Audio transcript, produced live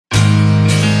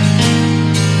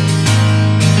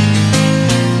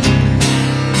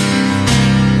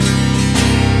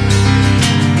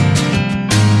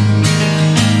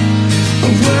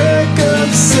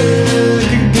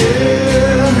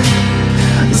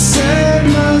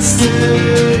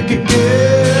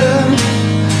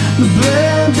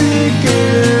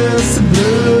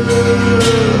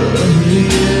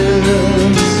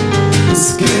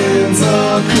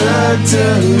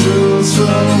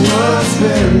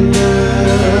been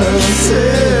lost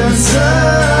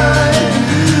inside.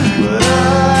 But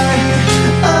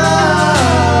I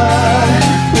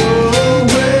will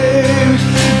wave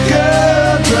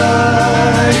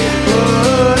goodbye.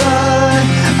 But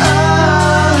I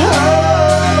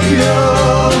hope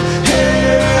you're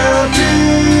happy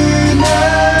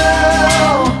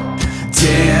now.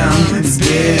 Damn, it's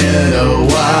been a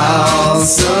while.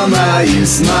 Somehow you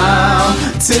smile,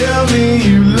 tell me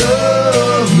you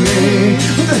love me.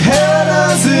 What the hell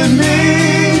does it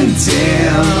mean?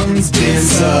 Damn, it's been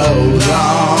so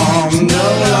long, no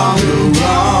longer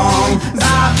wrong. I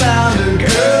found a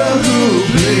girl who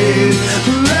played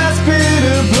Let's Be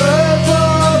the Bird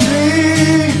for me,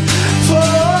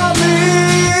 for me.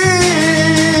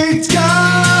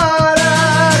 God, I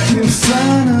can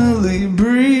finally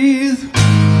breathe.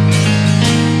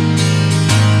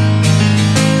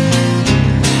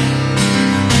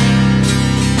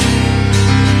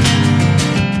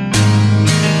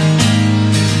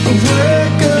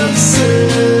 Wake up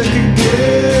sick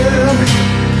again,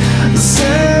 the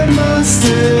same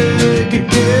mistake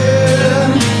again.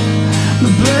 The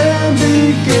blame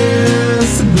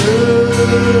begins to blur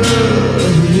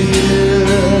the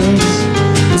ends.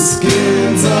 The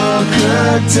skin's all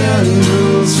cracked and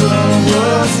bruised from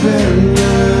what's been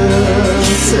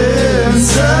left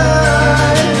inside.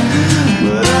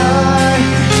 But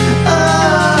I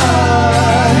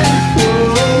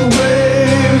will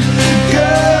wave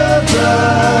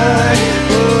goodbye.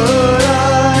 But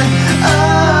I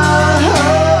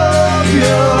hope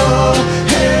you're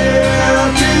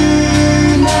happy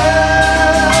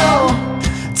now.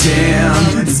 Damn,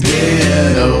 it's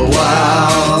been a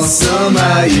while.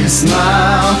 Somehow you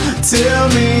smile, tell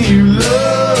me you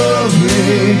love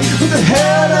me. What the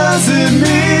hell does it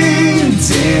mean?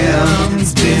 Damn,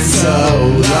 it's been so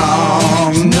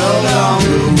long,